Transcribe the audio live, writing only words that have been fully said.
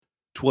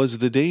'Twas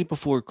the day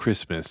before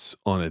Christmas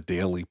on a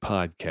daily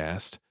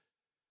podcast,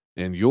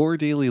 and your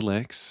daily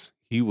Lex,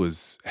 he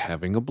was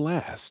having a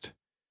blast.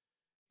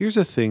 Here's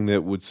a thing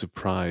that would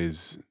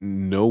surprise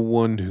no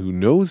one who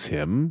knows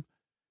him.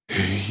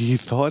 He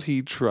thought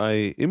he'd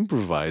try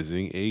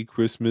improvising a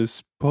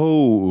Christmas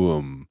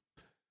poem.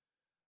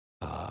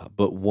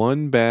 But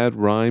one bad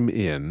rhyme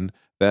in,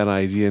 that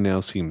idea now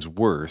seems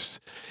worse.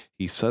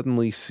 He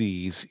suddenly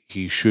sees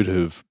he should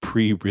have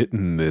pre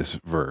written this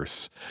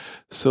verse.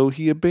 So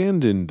he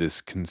abandoned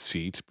this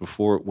conceit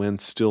before it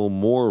went still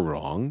more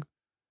wrong.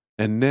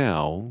 And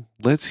now,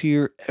 let's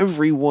hear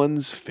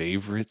everyone's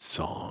favorite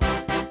song.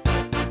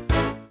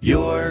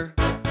 Your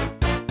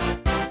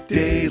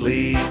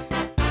Daily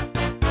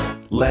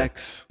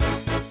Lex.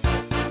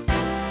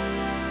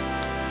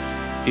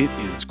 It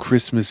is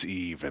Christmas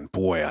Eve, and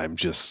boy, I'm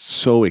just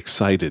so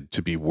excited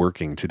to be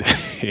working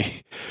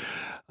today.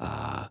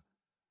 uh,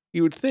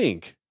 you would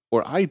think,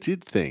 or I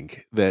did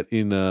think, that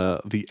in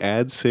the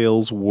ad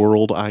sales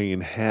world I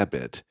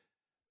inhabit,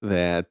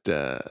 that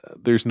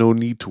there's no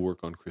need to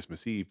work on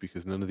Christmas Eve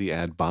because none of the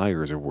ad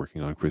buyers are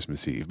working on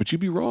Christmas Eve. But you'd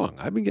be wrong.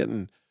 I've been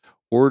getting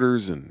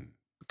orders and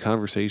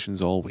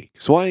conversations all week.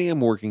 So I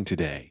am working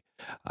today,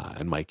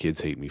 and my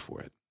kids hate me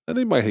for it. And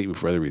they might hate me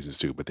for other reasons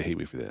too, but they hate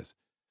me for this.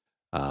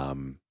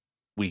 Um,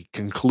 we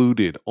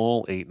concluded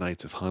all 8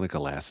 nights of Hanukkah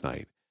last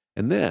night.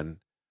 And then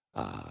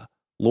uh,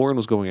 Lauren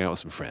was going out with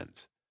some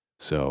friends.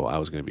 So I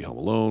was going to be home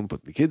alone,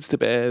 putting the kids to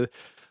bed.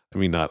 I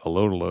mean, not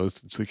alone,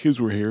 since the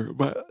kids were here.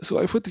 But so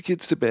I put the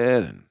kids to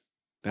bed, and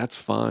that's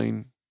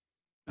fine.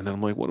 And then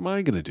I'm like, what am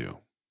I going to do?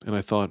 And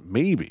I thought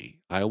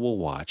maybe I will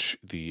watch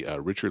the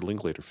Richard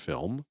Linklater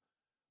film,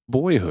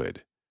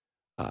 Boyhood.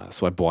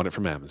 So I bought it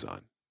from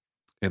Amazon.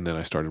 And then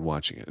I started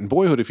watching it. And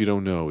Boyhood, if you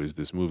don't know, is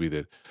this movie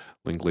that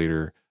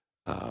Linklater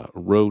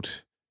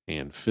wrote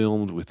and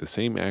filmed with the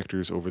same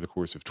actors over the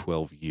course of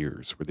 12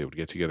 years, where they would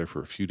get together for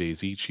a few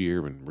days each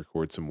year and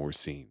record some more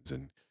scenes.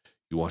 And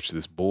you watch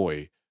this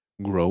boy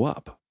grow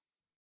up.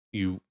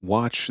 You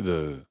watch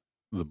the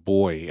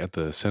boy at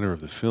the center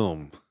of the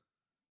film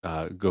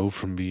go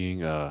from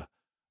being a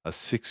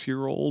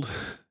 6-year-old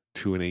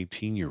to an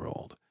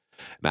 18-year-old.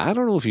 Now, I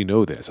don't know if you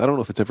know this. I don't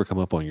know if it's ever come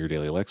up on your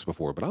Daily Lex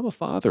before, but I'm a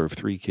father of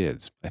 3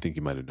 kids. I think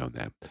you might have known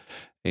that.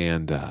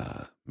 And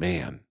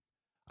man,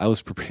 I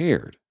was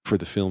prepared for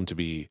the film to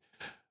be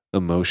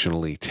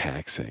emotionally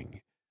taxing,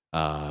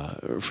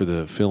 for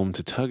the film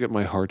to tug at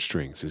my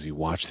heartstrings as you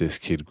watch this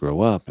kid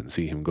grow up and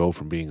see him go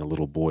from being a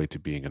little boy to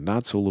being a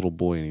not so little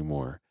boy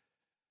anymore.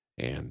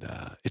 And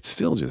it's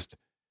still just,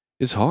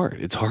 it's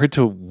hard. It's hard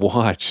to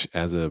watch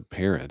as a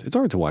parent. It's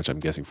hard to watch, I'm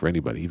guessing, for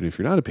anybody, even if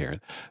you're not a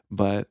parent.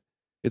 But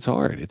it's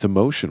hard. It's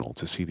emotional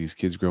to see these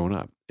kids growing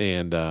up.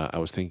 And I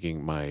was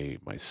thinking, my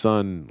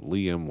son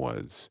Liam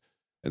was,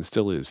 and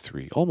still is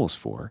 3, almost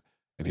 4,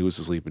 and he was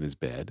asleep in his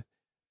bed.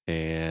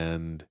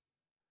 And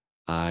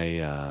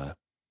I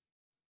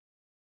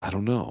I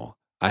don't know.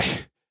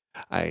 I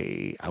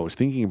was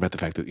thinking about the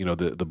fact that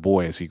the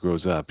boy, as he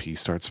grows up, he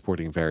starts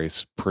sporting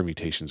various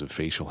permutations of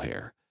facial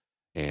hair.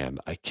 And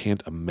I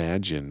can't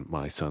imagine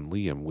my son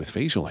Liam with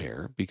facial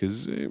hair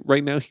because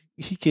right now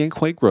he can't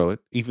quite grow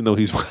it, even though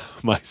he's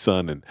my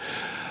son and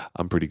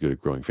I'm pretty good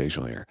at growing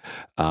facial hair.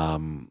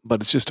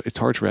 But it's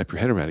hard to wrap your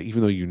head around it,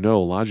 even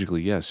though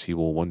logically, yes, he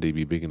will one day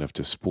be big enough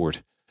to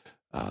sport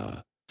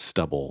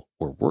stubble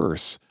or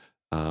worse.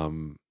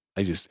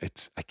 I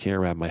can't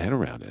wrap my head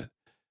around it.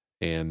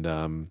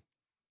 And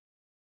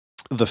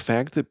the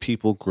fact that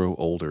people grow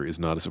older is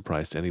not a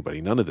surprise to anybody.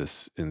 None of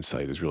this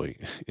insight is really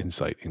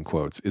insight in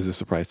quotes is a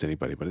surprise to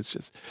anybody, but it's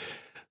just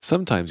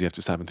sometimes you have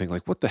to stop and think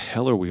like, what the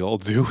hell are we all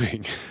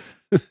doing?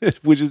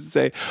 Which is to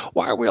say,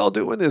 why are we all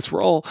doing this?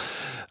 We're all,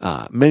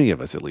 many of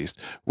us at least,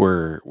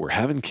 we're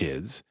having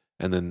kids,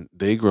 and then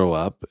they grow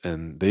up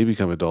and they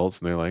become adults,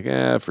 and they're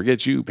like,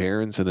 forget you,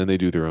 parents, and then they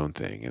do their own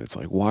thing, and it's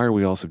like, why are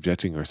we all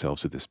subjecting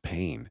ourselves to this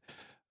pain?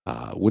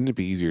 Wouldn't it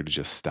be easier to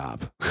just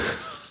stop?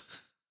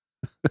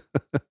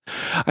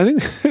 I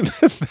think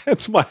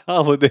that's my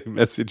holiday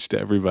message to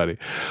everybody.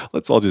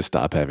 Let's all just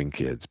stop having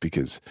kids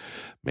because,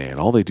 man,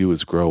 all they do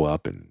is grow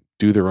up and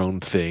do their own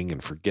thing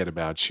and forget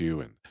about you.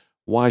 And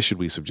why should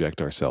we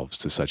subject ourselves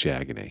to such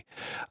agony?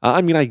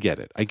 I mean, I get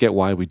it. I get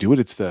why we do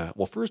it.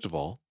 Well, first of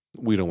all,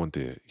 we don't want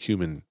the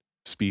human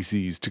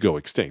species to go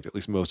extinct. At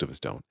least most of us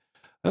don't.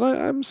 And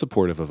I'm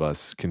supportive of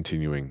us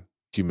continuing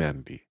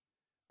humanity,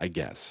 I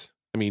guess.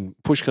 I mean,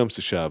 push comes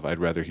to shove, I'd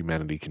rather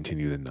humanity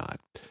continue than not.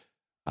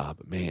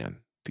 But man,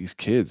 these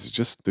kids,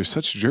 they're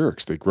such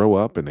jerks. They grow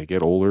up and they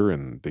get older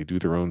and they do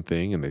their own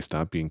thing and they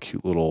stop being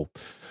cute little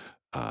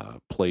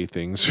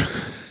playthings.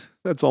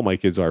 That's all my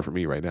kids are for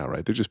me right now,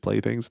 right? They're just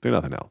playthings. They're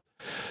nothing else.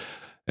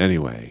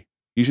 Anyway,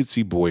 you should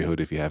see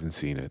Boyhood if you haven't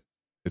seen it.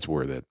 It's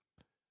worth it.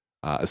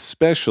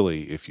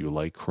 Especially if you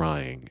like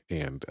crying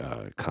and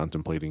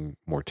contemplating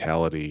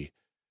mortality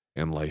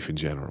and life in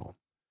general.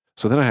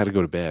 So then I had to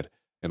go to bed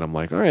and I'm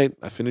like, all right,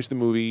 I finished the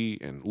movie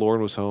and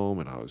Lauren was home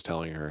and I was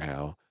telling her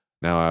how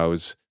now I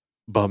was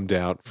bummed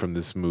out from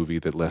this movie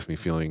that left me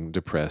feeling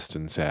depressed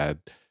and sad.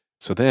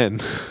 So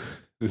then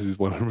This is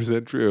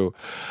 100% true.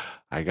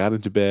 I got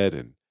into bed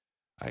and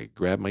I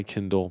grabbed my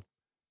Kindle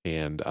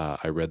and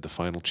I read the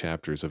final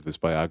chapters of this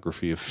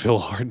biography of Phil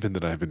Hartman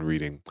that I've been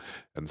reading.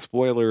 And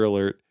spoiler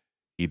alert,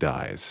 he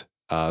dies.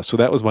 So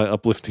that was my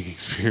uplifting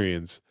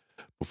experience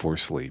before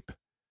sleep.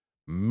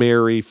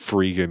 Merry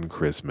freaking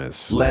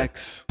Christmas.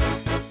 Lex.